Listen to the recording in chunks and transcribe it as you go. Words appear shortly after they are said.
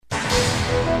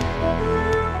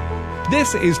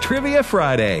This is Trivia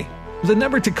Friday. The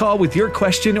number to call with your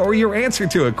question or your answer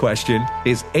to a question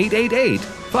is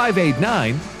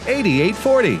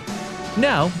 888-589-8840.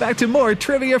 Now, back to more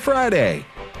Trivia Friday.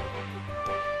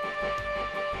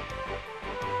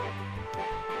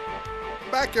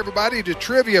 Back, everybody, to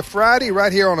Trivia Friday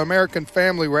right here on American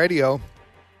Family Radio.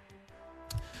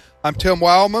 I'm Tim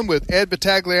Wildman with Ed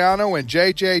Battagliano and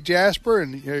J.J. Jasper,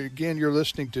 and again, you're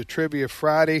listening to Trivia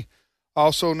Friday,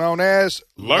 also known as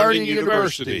Learning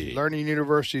University. Learning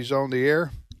University is on the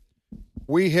air.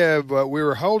 We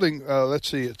were holding,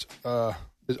 it's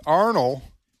Arnold.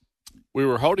 We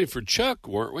were holding for Chuck,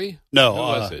 weren't we? No. Who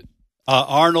was it?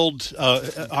 Arnold,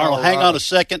 hang on a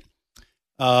second.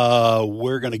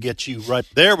 We're going to get you right.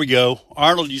 There we go.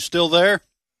 Arnold, you still there?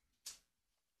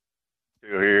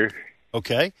 Still here.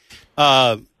 Okay.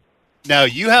 Now,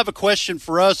 you have a question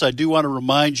for us. I do want to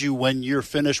remind you when you're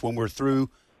finished, when we're through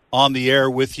on the air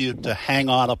with you, to hang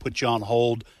on. I'll put you on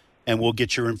hold, and we'll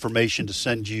get your information to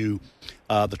send you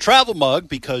the travel mug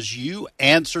because you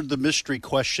answered the mystery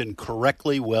question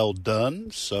correctly. Well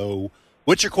done. So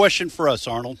what's your question for us,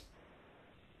 Arnold?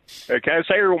 Can I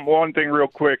say one thing real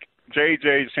quick?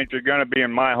 JJ, since you're going to be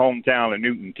in my hometown of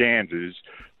Newton, Kansas,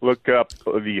 look up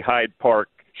the Hyde Park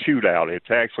shootout.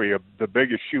 It's actually the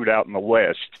biggest shootout in the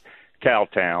West,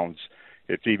 Cowtowns.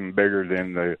 It's even bigger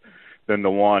than the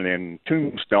one in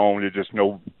Tombstone. It's just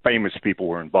no famous people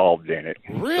were involved in it.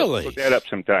 Really? So look that up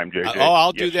sometime, JJ.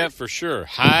 I'll do that for sure.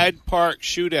 Hyde Park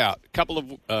Shootout. A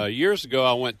couple of years ago,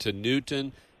 I went to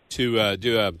Newton to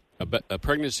do a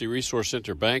pregnancy resource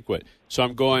center banquet. So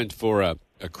I'm going for a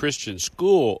Christian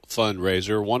school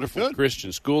fundraiser, wonderful Good.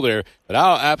 Christian school there. But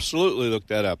I'll absolutely look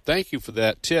that up. Thank you for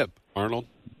that tip, Arnold.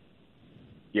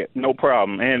 Yeah, no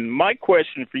problem. And my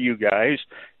question for you guys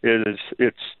is,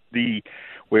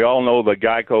 we all know the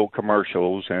Geico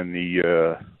commercials and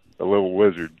the little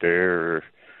lizard there.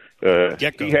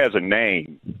 Gecko. He has a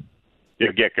name.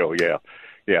 Yeah, Gecko, yeah.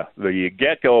 Yeah, the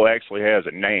gecko actually has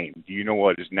a name. Do you know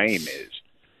what his name is?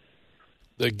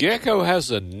 The gecko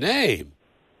has a name.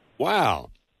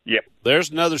 Wow. Yep. There's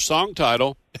another song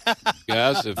title,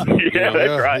 guys. If, yeah,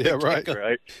 that's right. Yeah, right. That's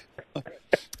right.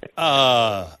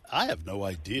 I have no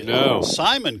idea. No.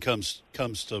 Simon comes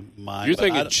to mind. You're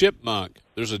thinking chipmunk.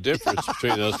 There's a difference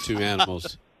between those two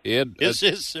animals.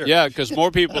 Is there? Yeah, because more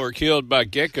people are killed by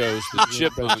geckos than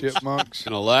Chipmunks.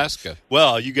 in Alaska.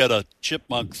 Well, you got a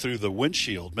chipmunk through the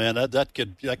windshield, man. That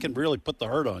can really put the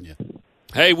hurt on you.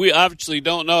 Hey, we obviously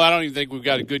don't know. I don't even think we've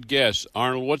got a good guess.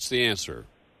 Arnold, what's the answer?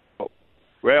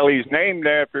 Well, he's named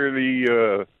after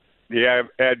the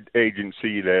ad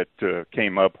agency that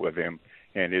came up with him,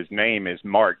 and his name is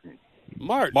Martin.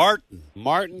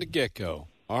 Martin the gecko.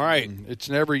 All right. It's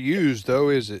never used, though,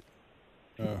 is it?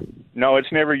 No,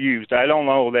 it's never used. I don't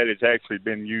know that it's actually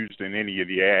been used in any of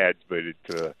the ads, but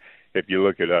if you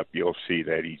look it up, you'll see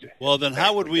that he's. Well, then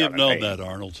how would we have known that,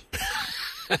 Arnold?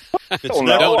 Don't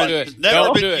never do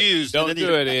been it. used. Don't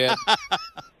do it, Ed.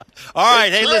 All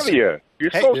right, hey, listen. You're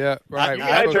supposed Yeah, right. You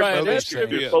guys right, are that's you're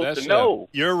trivia. supposed That's to know.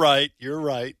 You're right.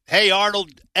 Hey, Arnold,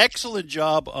 excellent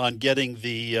job on getting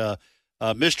the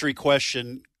mystery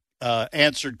question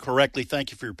answered correctly. Thank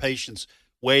you for your patience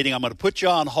waiting. I'm going to put you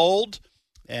on hold,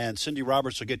 and Cindy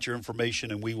Roberts will get your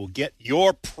information, and we will get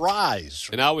your prize.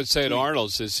 And I would say to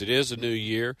Arnold, since it is a new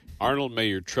year, Arnold, may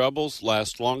your troubles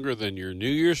last longer than your New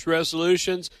Year's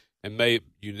resolutions, and may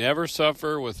you never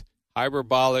suffer with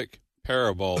hyperbolic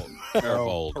paraboloid.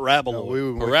 No, we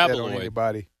wouldn't wish that on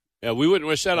anybody. Yeah, we wouldn't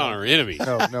wish that on our enemies.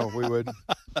 No, we wouldn't.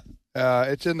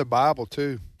 It's in the Bible,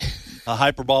 too. A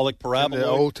hyperbolic In paraboloid? the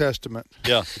Old Testament.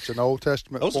 Yeah. It's an Old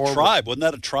Testament That was form. a tribe. Wasn't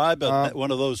that a tribe?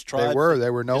 One of those tribes? They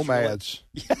were nomads.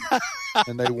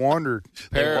 And they wandered.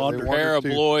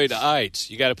 Paraboloidites.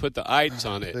 You got to put the ites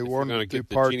on it. They if you're wandered going to through get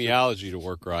the parts of- genealogy to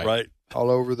work right. Right. All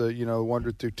over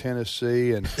wandered through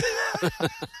Tennessee and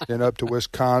then up to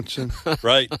Wisconsin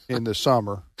Right. in the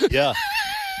summer. Yeah.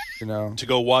 To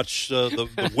go watch the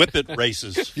Whippet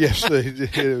races. Yes,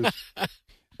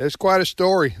 it's quite a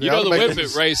story. You know the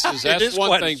Whippet races, It that's is one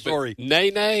quite a thing. story. But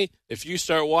Nene, if you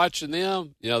start watching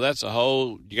them, that's a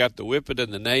whole, you got the Whippet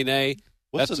and the Nene.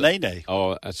 What's a Nene?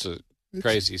 Oh, that's a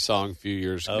crazy song a few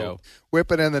years ago.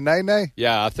 Whippet and the Nene?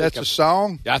 Yeah, I think that's a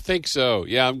song? I think so.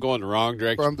 Yeah, I'm going the wrong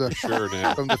direction for sure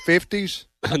now. From the 50s?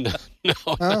 No,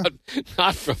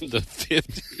 not from the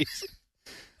 50s.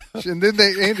 And then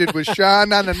they ended with sha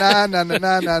na na na na na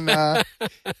na na na.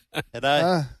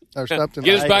 And or something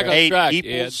Get like us back that. on track,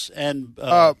 Eeples and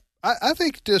I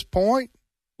think at this point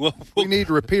well, we need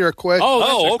to repeat our question. Oh,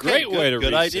 that's a okay, great way to good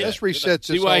reset. idea. Let's reset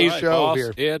See this why whole he's show boss,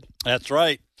 here. Ed? That's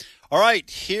right. All right,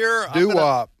 here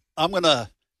Doo-wop. I'm gonna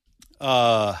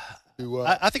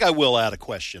I think I will add a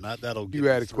question. That'll give You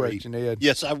add a 3. question, Ed.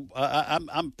 Yes,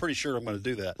 I'm pretty sure I'm going to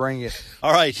do that. Bring it.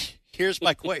 All right. Here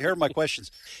are my questions.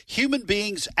 Human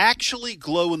beings actually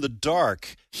glow in the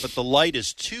dark, but the light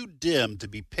is too dim to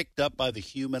be picked up by the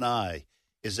human eye.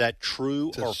 Is that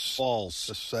true or false?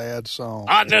 It's a sad song.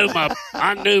 I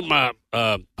knew my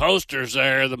posters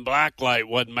there. The black light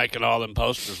wasn't making all them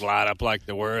posters light up like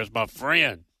they were. It's my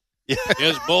friend.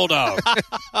 His bulldog.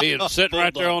 He was sitting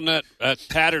right there on that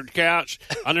tattered couch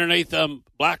underneath them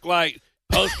black light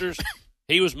posters.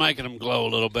 He was making them glow a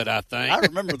little bit, I think. I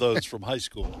remember those from high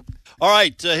school. All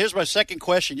right, here's my second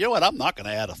question. You know what? I'm not going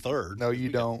to add a third. No, you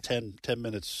don't. 10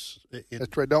 minutes.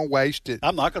 That's right. Don't waste it.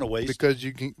 I'm not going to waste it. Because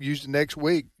you can use it next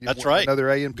week. That's right. Another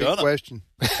A&P question.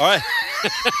 All right.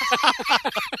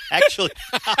 Actually,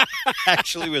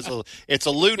 it's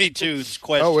a Looney Tunes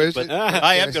question. Oh, is but it?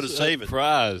 I am going to save it.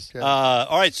 Surprise. Okay.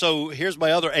 All right, so here's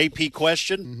my other AP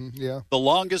question. Yeah. The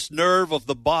longest nerve of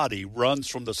the body runs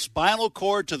from the spinal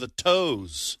cord to the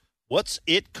toes. What's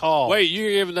it called? Wait, you're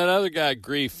giving that other guy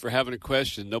grief for having a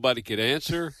question nobody could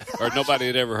answer or nobody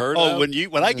had ever heard of?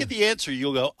 When I get the answer,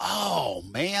 you'll go, oh,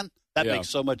 man, that makes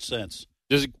so much sense.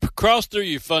 Does it cross through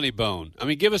your funny bone? I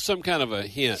mean, give us some kind of a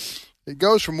hint. It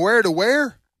goes from where to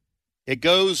where? It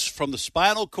goes from the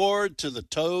spinal cord to the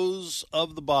toes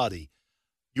of the body.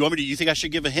 You want me to? You think I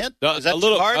should give a hint? Is that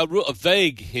too hard? A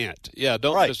vague hint. Yeah,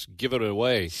 don't just give it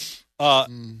away.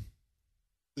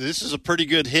 This is a pretty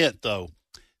good hint, though.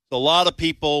 A lot of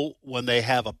people, when they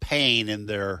have a pain in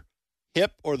their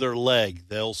hip or their leg,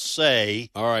 they'll say,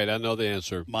 all right, I know the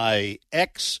answer. My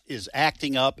X is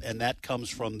acting up, and that comes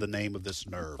from the name of this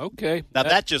nerve. Okay. Now,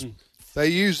 that just they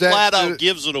use that flat out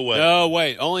gives it away. No,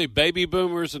 wait. Only baby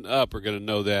boomers and up are going to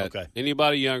know that. Okay.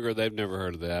 Anybody younger, they've never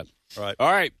heard of that. Right.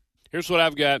 All right. Here's what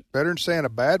I've got. better than saying a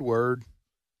bad word.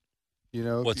 You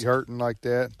know, if you're hurting like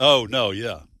that. Oh, no,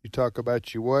 yeah. You talk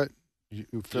about you what?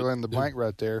 You fill in the blank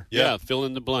right there. Yeah, fill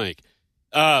in the blank.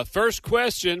 First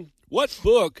question. What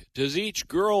book does each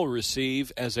girl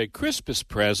receive as a Christmas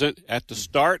present at the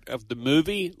start of the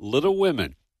movie Little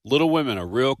Women? Little Women, a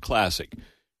real classic.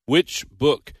 What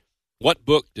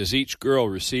book does each girl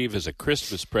receive as a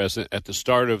Christmas present at the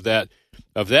start of that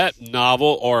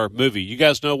novel or movie? You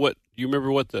guys know you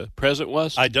remember what the present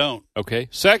was? I don't. Okay.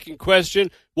 Second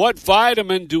question. What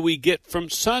vitamin do we get from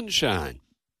sunshine?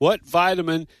 What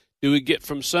vitamin do we get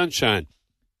from sunshine?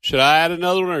 Should I add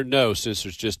another one or no, since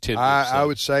there's just 10 minutes? I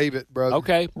would save it, brother.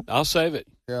 Okay, I'll save it.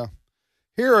 Yeah.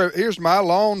 Here's my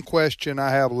lone question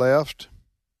I have left.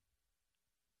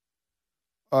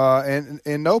 And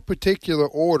in no particular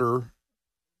order,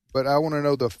 but I want to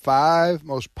know the 5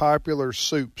 most popular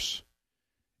soups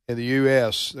in the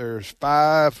U.S. There's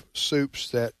 5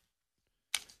 soups that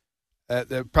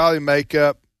probably make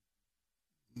up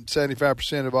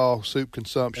 75% of all soup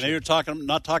consumption. And you're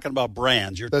not talking about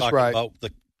brands. You're That's talking right. about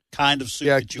the kind of soup.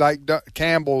 Yeah, that like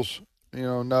Campbell's. You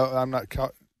know, no, I'm not. You're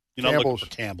not looking Campbell's. for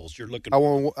Campbell's. You're looking. I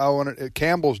want.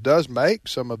 Campbell's does make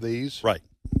some of these. Right.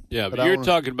 Yeah, but you're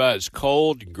talking about it's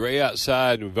cold and gray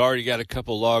outside, and we've already got a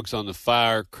couple logs on the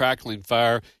fire, crackling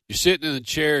fire. You're sitting in the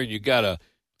chair, and you got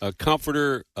a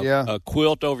comforter, a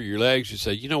quilt over your legs. You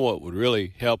say, you know what would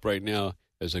really help right now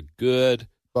is a good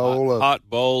hot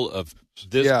bowl of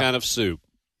this kind of soup.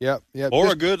 Yep.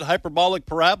 Or a good hyperbolic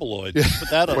paraboloid. Put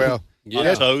that on,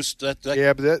 on toast. But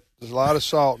there's a lot of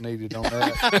salt needed on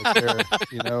that. Right there.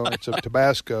 You know, it's a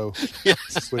Tabasco.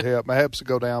 Yes. Would help. It helps it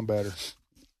go down better,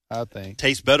 I think.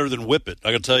 Tastes better than Whip It,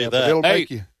 I can tell you that. It'll make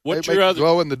you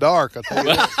glow in the dark, I'll tell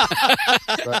you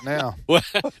that right now.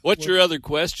 What's your other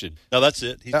question? No, that's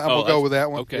it. I'm going to go with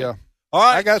that one. Okay. Yeah. All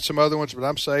right. I got some other ones, but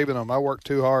I'm saving them. I worked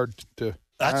too hard to.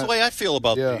 That's the way I feel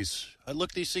about these. I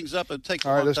look these things up. It takes a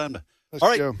long time to. Let's All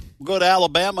right, go. We'll go to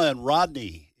Alabama, and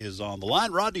Rodney is on the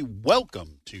line. Rodney,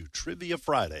 welcome to Trivia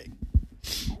Friday.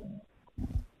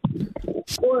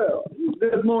 Well,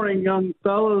 good morning, young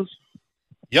fellas.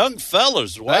 Young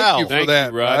fellas, wow. Thank you for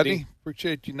that, Rodney. Rodney.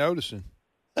 Appreciate you noticing.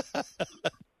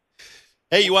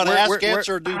 Hey, you want to ask,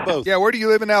 answer, or do both? Yeah, where do you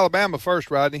live in Alabama first,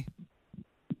 Rodney?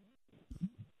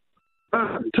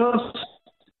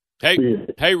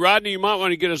 Hey, Rodney, you might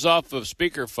want to get us off of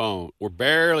speakerphone. We're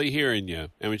barely hearing you,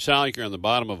 and we sound like you're on the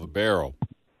bottom of a barrel.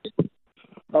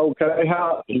 Okay,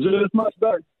 how is this much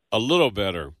better? A little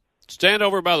better. Stand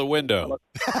over by the window.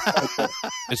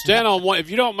 And stand on one. If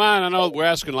you don't mind, I know we're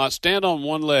asking a lot. Stand on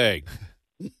one leg.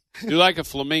 Do like a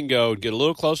flamingo and get a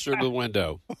little closer to the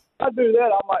window. If I do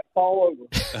that, I might fall over.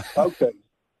 Okay.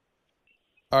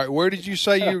 All right, where did you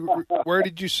say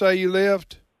you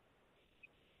lived?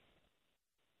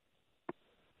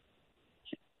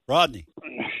 Rodney.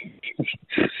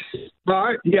 All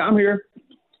right. Yeah, I'm here.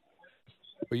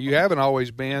 Well, you haven't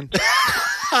always been.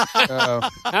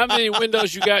 How many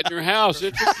windows you got in your house?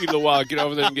 It took you a little while to get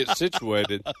over there and get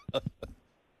situated.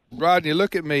 Rodney,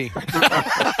 look at me.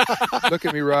 Look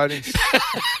at me, Rodney.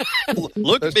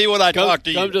 Look at me when I talk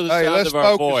to you. Come to the Hey, sound let's of our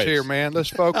focus voice. here, man. Let's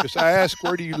focus. I asked,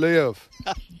 where do you live?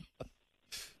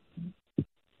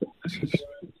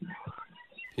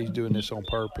 He's doing this on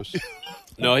purpose.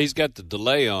 No, he's got the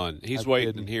delay on. He's I'm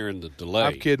waiting kidding. here in the delay.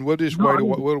 I'm kidding. We'll just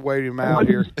we'll wait him out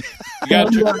here.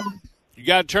 You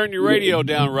got to turn your radio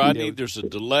down, Rodney. There's a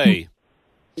delay,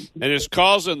 and it's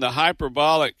causing the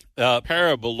hyperbolic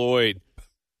paraboloid.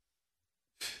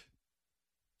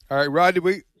 All right, Rodney,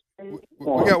 we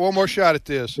got one more shot at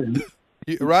this.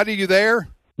 Rodney, you there?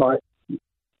 All right.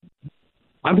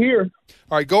 I'm here.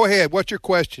 All right, go ahead. What's your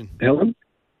question? Helen?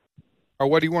 Or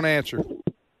what do you want to answer?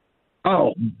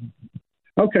 Oh,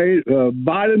 okay.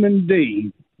 Vitamin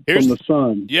D Here's from the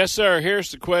sun. Yes, sir. Here's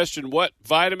the question: what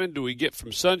vitamin do we get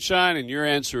from sunshine? And your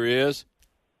answer is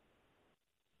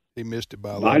He missed it by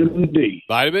a little. Vitamin D.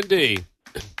 vitamin D.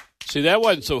 See, that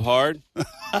wasn't so hard.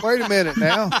 Wait a minute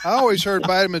now. I always heard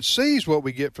vitamin C is what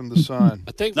we get from the sun.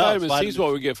 I think No, vitamin it's C is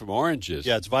what we get from oranges.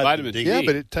 Yeah, it's vitamin D. Yeah,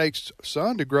 but it takes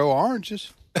sun to grow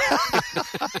oranges.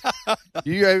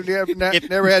 You have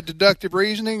never had deductive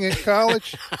reasoning in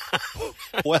college?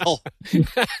 Well,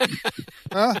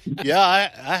 Huh?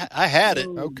 yeah, I had it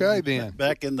Okay, then.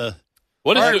 back in the.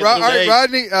 What is All right, it? all right, day.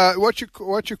 Rodney,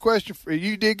 what's your question?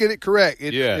 You did get it correct.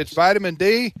 Yes. It's vitamin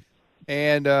D,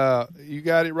 and you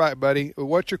got it right, buddy.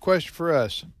 What's your question for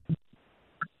us?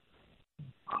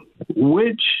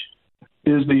 Which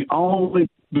is the only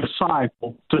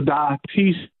disciple to die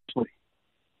peacefully?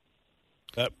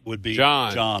 That would be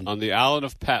John on the island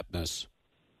of Patmos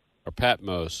or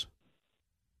Patmos.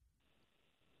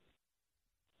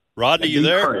 Rodney, you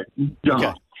there? Correct. John.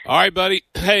 Okay. All right, buddy.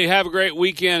 Hey, have a great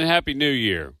weekend. Happy New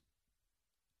Year.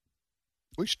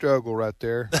 We struggle right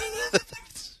there.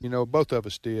 Both of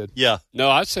us did. Yeah. No,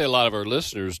 I'd say a lot of our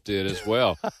listeners did as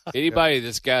well. Anybody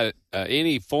that's got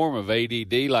any form of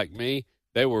ADD like me,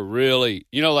 they were really,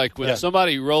 like when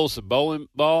somebody rolls a bowling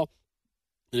ball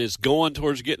and it's going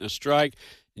towards getting a strike,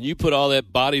 and you put all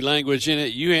that body language in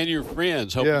it, you and your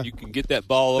friends hoping you can get that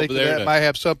ball over there That to might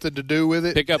have something to do with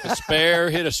it. pick up a spare,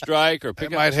 hit a strike, or pick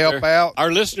That up might a help spare. out.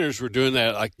 Our listeners were doing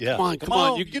that. Like, Yeah. come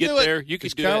on, you can get do it. there. You can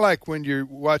It's do kind it. of like when you're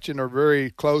watching a very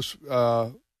close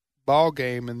ball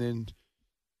game, and then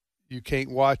you can't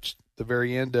watch the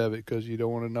very end of it because you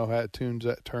don't want to know how it turns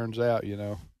out.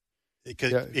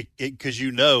 Because Yeah.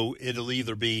 it'll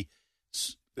either be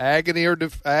Agony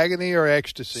or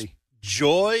ecstasy.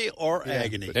 joy or Yeah,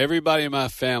 agony. Everybody in my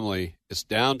family is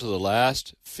down to the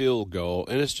last field goal,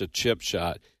 and it's a chip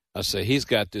shot. I say, he's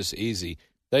got this easy.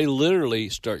 They literally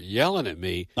start yelling at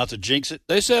me. Not to jinx it.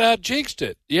 They said I jinxed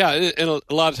it. Yeah, and a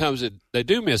lot of times they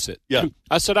do miss it. Yeah.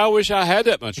 I said, I wish I had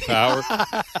that much power.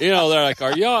 They're like,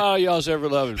 are y'all's ever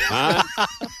loving mine?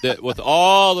 That with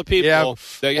all the people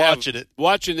that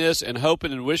watching this and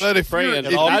hoping and wishing But and if you're- praying.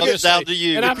 if and I you- just it's down say- to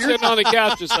you. And I'm If sitting on the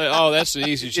couch and say, oh, that's an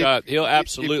easy shot. He'll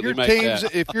absolutely make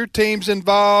that. If your team's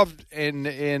involved and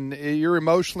you're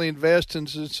emotionally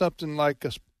invested in something like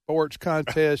a sports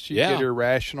contest, you get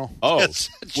irrational. Oh, It's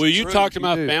will you true. talk to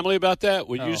my You do. family about that?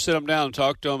 Will No. you sit them down and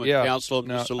talk to them and counsel them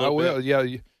just a little I will. bit?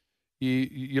 Yeah,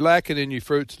 you lack it in your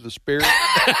fruits of the spirit.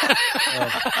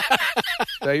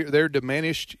 They're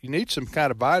diminished. You need some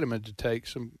kind of vitamin to take.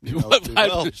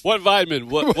 What vitamin?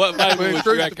 What vitamin would you Fruits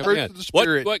of recommend? the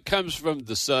spirit. What comes from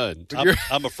the sun?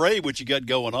 I'm afraid what you got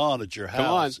going on at your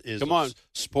house is come on.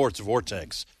 sports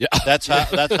vortex. Yeah. That's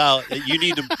how you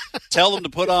need to tell them to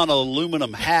put on an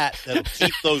aluminum hat that'll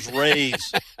keep those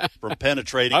rays from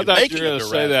penetrating. I and thought you making were going to it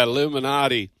say direct. that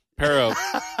Illuminati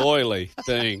paraboily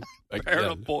thing.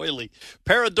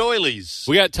 Paradoilies.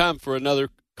 We got time for another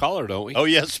caller, don't we? Oh,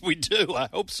 yes, we do. I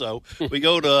hope so. We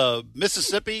go to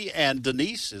Mississippi, and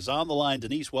Denise is on the line.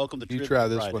 Denise, welcome to You Trivia try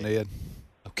this Friday. one, Ed.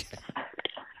 Okay.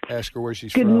 Ask her where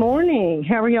she's Good from. morning.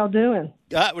 How are y'all doing?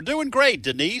 We're doing great,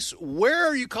 Denise. Where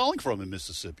are you calling from in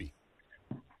Mississippi?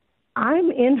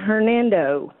 I'm in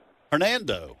Hernando.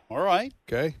 Hernando. All right.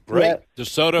 Okay. Great. Yes,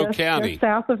 DeSoto County. Just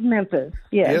south of Memphis.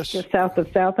 Yes. Just south of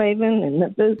South Haven and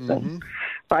Memphis, and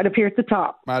right up here at the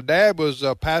top. My dad was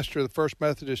a pastor of the First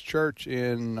Methodist Church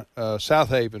in South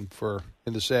Haven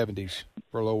in the 70s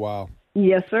for a little while.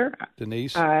 Yes, sir.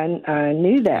 Denise. I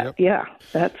knew that. Yep. Yeah,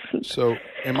 that's. So,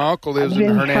 and my uncle lives I've in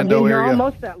the been Hernando here area.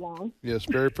 almost that long. Yes,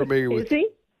 very familiar Is with. he?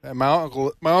 And my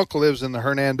uncle lives in the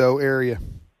Hernando area.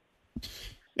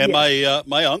 And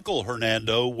my uncle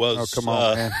Hernando was Oh, come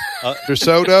on, man. uh,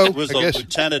 DeSoto? was I a guess.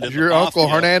 lieutenant in Is the your uncle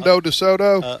mafia. Hernando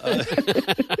DeSoto?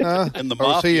 in the Or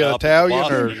was he mafia up in the Italian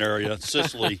or- Boston area,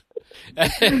 Sicily.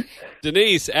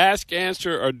 Denise, ask,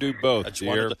 answer, or do both,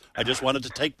 dear. I just wanted to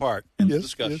take part in the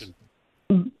discussion.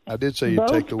 I did say you'd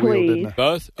Both, take the wheel, didn't I?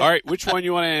 Both? All right, which one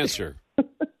you want to answer?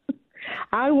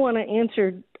 I want to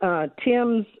answer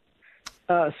Tim's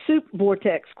soup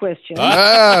vortex question.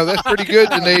 Ah, that's pretty good,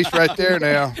 Denise, right there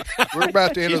now. We're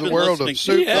about to enter She's the been world listening of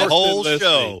soup the whole listening.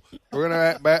 show. We're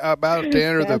going to about to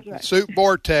enter the That's right. soup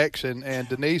vortex, and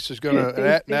Denise is going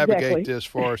to navigate Exactly. this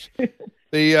for us.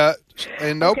 The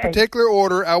in no Okay. particular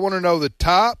order, I want to know the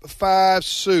top 5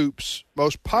 soups,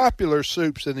 most popular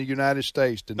soups in the United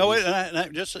States. Denise. No,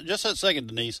 wait, just a second,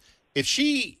 Denise. If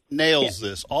she nails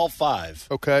this, all 5,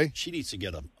 Okay. she needs to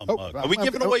get a Oh, mug. Are we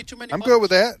giving away too many I'm mugs? good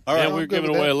with that. All Yeah, right. we're I'm good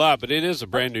giving with away that. a lot, but it is a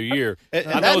brand new year. And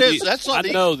I know, that's not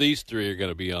I know these 3 are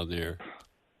going to be on there.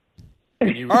 All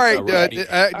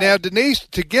right, now Denise,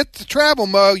 to get the travel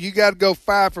mug, you got to go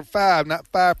 5 for 5, not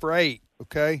 5 for 8.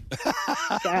 Okay.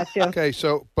 Gotcha. Okay.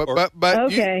 So, but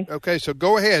Okay. okay. So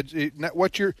go ahead.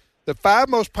 What's the 5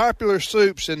 most popular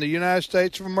soups in the United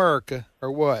States of America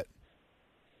are what?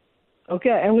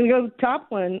 Okay, I'm going to go with the top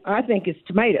one. I think it's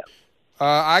tomato.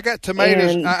 I got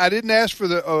tomatoes. And- I didn't ask for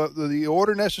the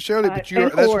order necessarily, but In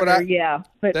that's order, what I. yeah,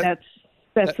 but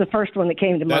that's the first one that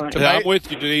came to mind. I'm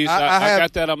with you, Denise. I I have-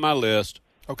 got that on my list.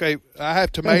 Okay, I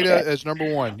have tomato Okay. as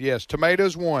number 1. Yes,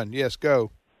 tomatoes 1. Yes,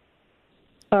 go.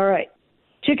 All right,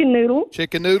 chicken noodle,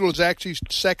 Chicken noodle is actually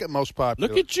second most popular.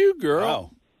 Look at you, girl.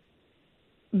 Wow.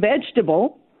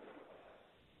 vegetable.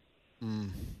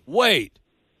 Wait.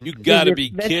 You got to Is it be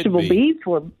kidding vegetable me. beef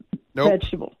or Nope.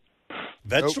 vegetable?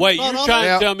 Vegetable? Wait, you're No, trying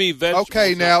Now- to tell me vegetables?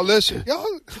 Okay, now listen. Y'all,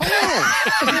 hold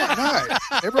on. All right.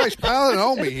 Everybody's piling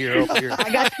on me here over here.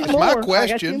 I got two It's more. my I got two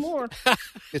question. more.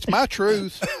 It's my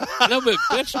truth. No, but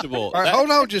vegetable. All right, hold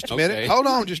on just a minute. Okay. Hold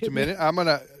on just a minute. I'm going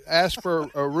to ask for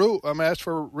a rule. I'm going to ask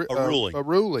for A ruling. A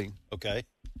ruling. Okay.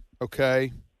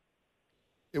 Okay.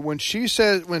 And when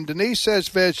Denise says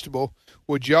vegetable,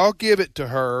 would y'all give it to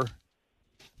her?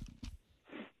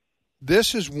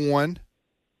 This is 1,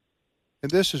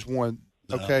 and this is 1.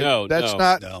 Okay, No, that's no.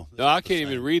 not. No. No, I can't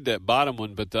even read that bottom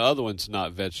one, but the other one's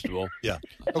not vegetable. Yeah.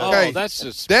 Okay, Oh, that's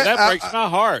just, That- that breaks I- my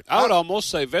heart. I would almost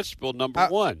say vegetable number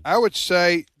 1. I would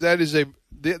say that is an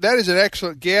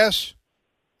excellent guess.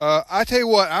 I tell you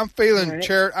what, I'm feeling All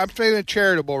right. I'm feeling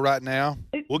charitable right now.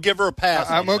 We'll give her a pass.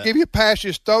 I'm going to give you a pass.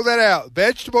 Just throw that out.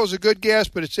 Vegetable is a good guess,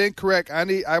 but it's incorrect. I'm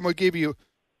going to give you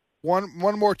one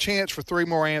more chance for 3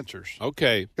 more answers.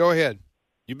 Okay. Go ahead.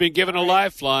 You've been given a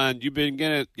lifeline. You've been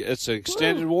getting it's an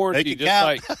extended warranty, Make it just count.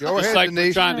 like Go just ahead, like we're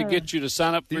Denise. trying to get you to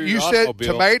sign up for You your said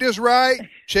automobile. tomatoes right,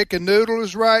 chicken noodle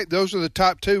is right. Those are the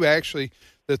top 2, actually.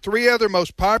 The 3 other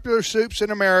most popular soups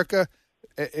in America,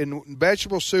 and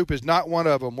vegetable soup is not one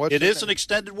of them. It is an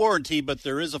extended warranty, but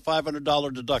there is a $500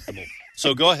 deductible.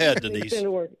 So go ahead, Denise. Extended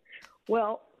word.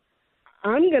 Well,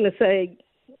 I'm going to say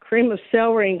cream of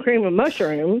celery and cream of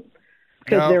mushroom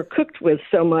because No. they're cooked with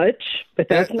so much, but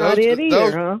that's not it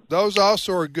either, huh? Those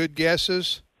also are good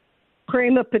guesses.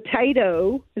 Cream of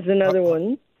potato is another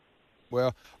one.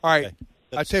 Well, all right.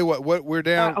 I tell you what we're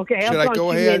down. Okay, Should I've I gone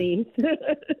go too ahead? many.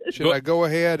 Should I go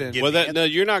ahead and? Well, no,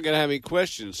 you're not going to have any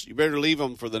questions. You better leave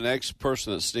them for the next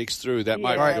person that sneaks through. That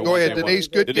might All right, be the go one ahead, they want. Denise.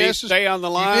 Good Denise, guesses. stay on the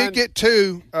You line. did get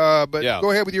 2, but Yeah.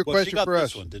 go ahead with your Well, she question got for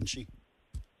this us. one, didn't she?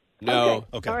 No.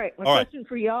 Okay. All right, my All right. question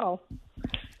for y'all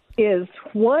is,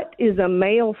 what is a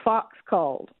male fox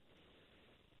called?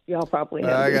 Y'all probably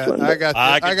have this one.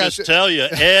 I can just tell you,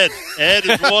 Ed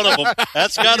is one of them.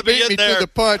 That's got to be beat in me there. to the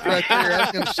punch right there. I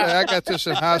was going to say I got this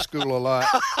in high school a lot.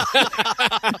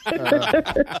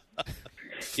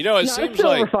 You know, it No, seems it's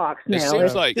silver like fox now. it seems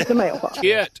It's- like it's a male fox.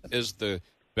 Kit is the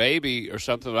baby or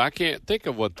something. I can't think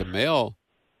of what the male.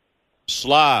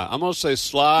 Sly. I'm going to say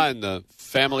Sly and the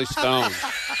Family Stone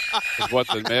is what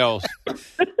the male.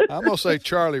 I'm going to say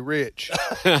Charlie Rich.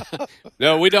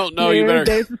 No, we don't know. You better.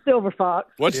 There's the silver fox.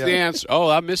 What's Yeah. the answer? Oh,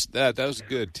 I missed that. That was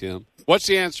good, Tim. What's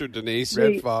the answer, Denise?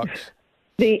 Red Fox.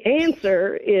 The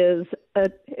answer is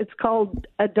it's called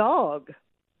a dog.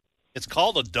 It's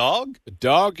called a dog? The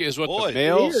dog is what Boy, the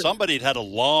male. somebody'd had a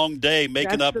long day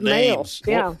making That's up the male. names.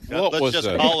 Yeah. What Let's was just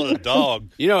that? call it a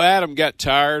dog. You know, Adam got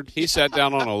tired. He sat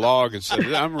down on a log and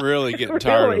said, "I'm really getting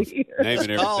tired of Really? naming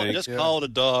everything." Just call it a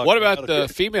dog. What about the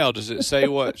female? Does it say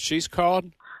what she's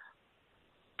called?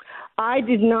 I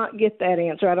did not get that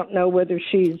answer. I don't know whether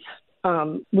she's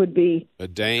would be A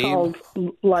dame? called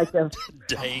like a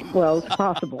dame? well, it's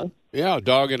possible. Yeah, a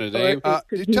dog and a dame.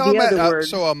 Could You be tell the them other that, word.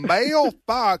 so a male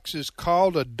fox is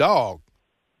called a dog.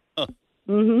 That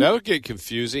would get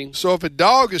confusing. So if a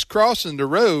dog is crossing the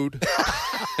road,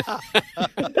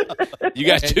 You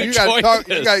got And two you got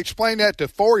choices. to explain that to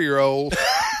 4-year-olds.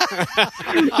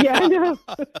 Yeah, I know.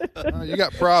 You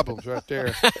got problems right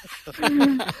there.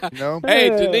 You know? Hey,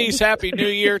 Denise, Happy New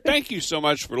Year. Thank you so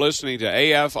much for listening to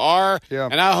AFR. Yeah.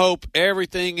 And I hope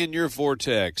everything in your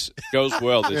vortex goes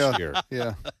well this year.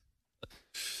 Yeah.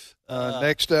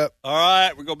 Next up. All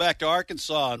right, we go back to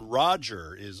Arkansas, and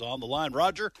Roger is on the line.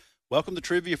 Roger, welcome to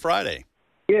Trivia Friday.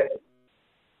 Yeah.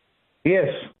 Yes,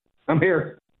 I'm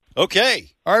here.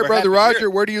 Okay. All right, We're Brother happy to hear Roger,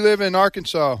 where do you live in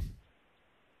Arkansas?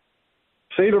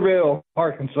 Cedarville,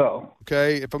 Arkansas.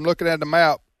 Okay, if I'm looking at the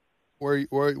map, what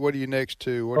are you next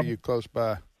to? What are you close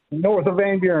by? North of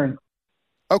Van Buren.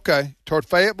 Okay, toward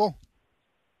Fayetteville?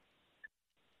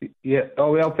 Yeah.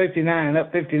 Oh, well, 59,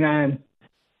 up 59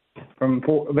 from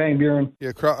Van Buren. Yeah,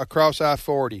 across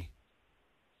I-40.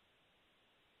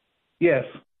 Yes,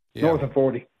 Yeah. north of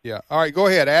 40. Yeah. All right, go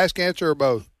ahead. Ask, answer, or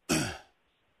both.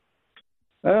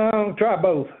 Try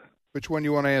both. Which one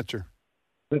you want to answer?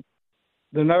 The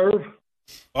nerve.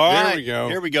 All There right, we go.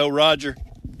 Here we go, Roger.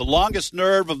 The longest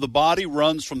nerve of the body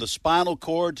runs from the spinal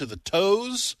cord to the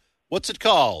toes. What's it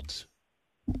called?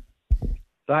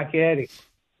 Psychiatric.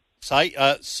 Psych-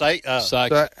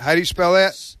 So, how do you spell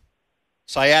that?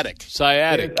 Sciatic.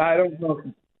 Sciatic. I don't know.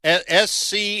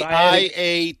 SCIATIC.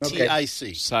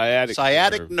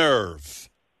 Sciatic nerve.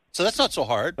 So that's not so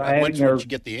hard. Sciatic Once nerve. you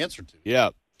get the answer to. Yeah.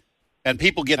 And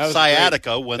people get That was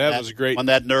sciatica great. when That was great. when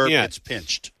that nerve Yeah. gets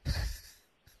pinched.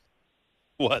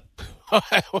 What?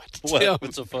 What's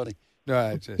What's so funny? No,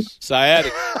 it's just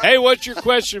Sciatic. Hey, what's your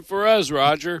question for us,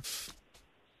 Roger?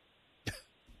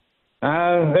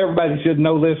 Everybody should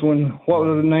know this one. What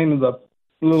was the name of the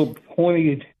little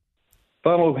pointed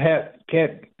funnel cap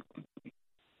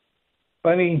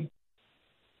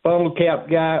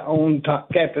guy on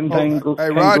top, Captain Kangaroo?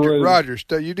 Hey, Roger,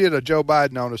 you did a Joe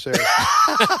Biden on us there.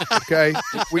 Okay?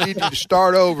 We need you to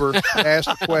start over and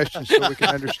ask the question so we can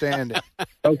understand it.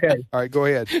 Okay. All right, go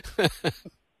ahead.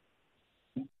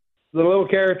 The little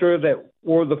character that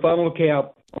wore the funnel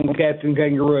cap on Captain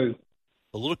Kangaroo.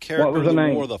 The little character What was the that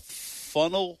name? wore the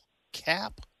funnel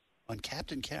cap on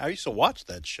Captain Kangaroo. I used to watch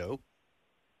that show.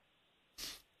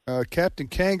 Captain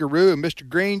Kangaroo and Mr.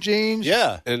 Green Jeans.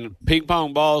 Yeah. And ping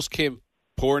pong balls came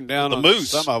pouring down The on moose.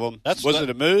 some of them. Was it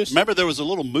a moose? Remember there was a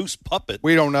little moose puppet.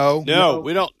 We don't know. No,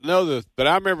 we don't know but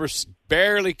I remember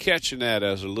barely catching that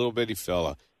as a little bitty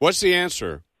fella. What's the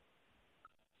answer?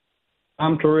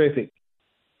 I'm terrific.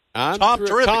 Tom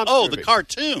Terrific. Tom Oh, Terrific. the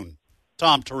cartoon.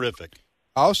 Tom Terrific.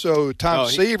 Also, Tom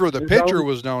Seaver, the pitcher,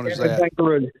 was known as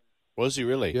that. Was he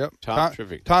really? Yep. Tom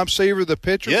Terrific. Tom Seaver, the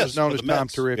pitcher, Yes, was known for as the Tom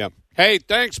Mets. Terrific. Yep. Hey,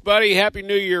 thanks, buddy. Happy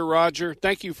New Year, Roger.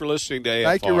 Thank you for listening to AFR.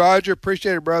 Thank you, Roger.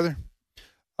 Appreciate it, brother.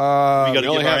 We got We to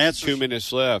only give our have answers. 2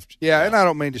 minutes left. Yeah, and I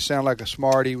don't mean to sound like a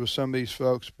smarty with some of these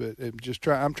folks, but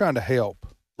I'm trying to help.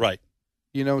 Right.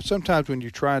 You know, sometimes when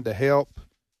you're trying to help,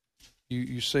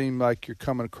 you seem like you're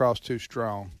coming across too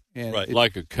strong. And Right.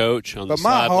 Like a coach on but the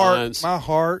my sidelines.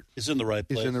 heart Is in the right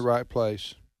place. is in the right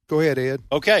place. Go ahead, Ed.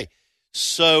 Okay.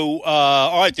 So,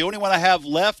 all right, the only one I have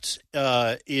left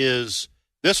is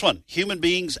this one. Human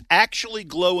beings actually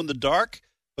glow in the dark,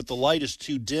 but the light is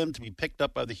too dim to be picked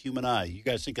up by the human eye. You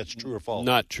guys think that's true or false?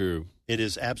 Not true. It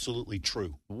is absolutely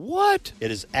true. What?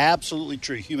 It is absolutely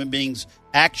true. Human beings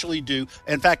actually do.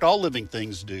 In fact, all living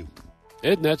things do.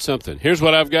 Isn't that something? Here's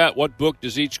what I've got. What book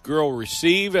does each girl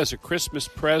receive as a Christmas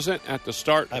present at the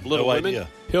start I have of Little no Women? idea.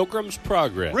 Pilgrim's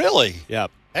Progress. Really? Yep.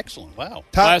 Excellent. Wow.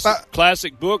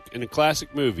 Classic book and a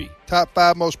classic movie. Top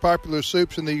 5 most popular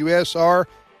soups in the U.S. are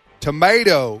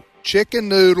tomato, chicken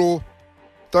noodle.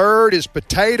 Third is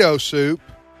potato soup.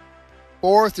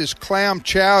 Fourth is clam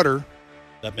chowder.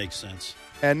 That makes sense.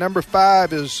 And number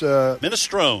 5 is,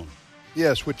 Minestrone.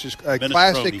 yes, which is a Minestrone.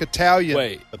 classic Italian.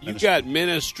 Wait, you got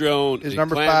minestrone Is and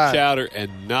number clam 5. chowder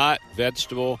and not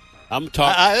vegetable? I'm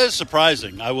talking. That is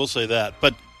surprising. I will say that.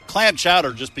 But clam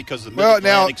chowder, just because of the Well,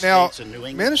 Mid-Atlantic now states in New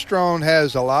England. minestrone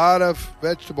has a lot of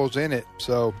vegetables in it.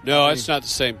 So No, it's not the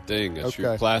same thing. It's your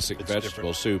Okay. classic It's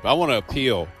vegetable soup. I want to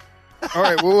appeal. All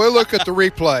right, well, we'll look at the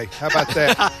replay. How about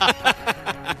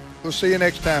that? We'll see you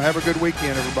next time. Have a good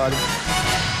weekend, everybody.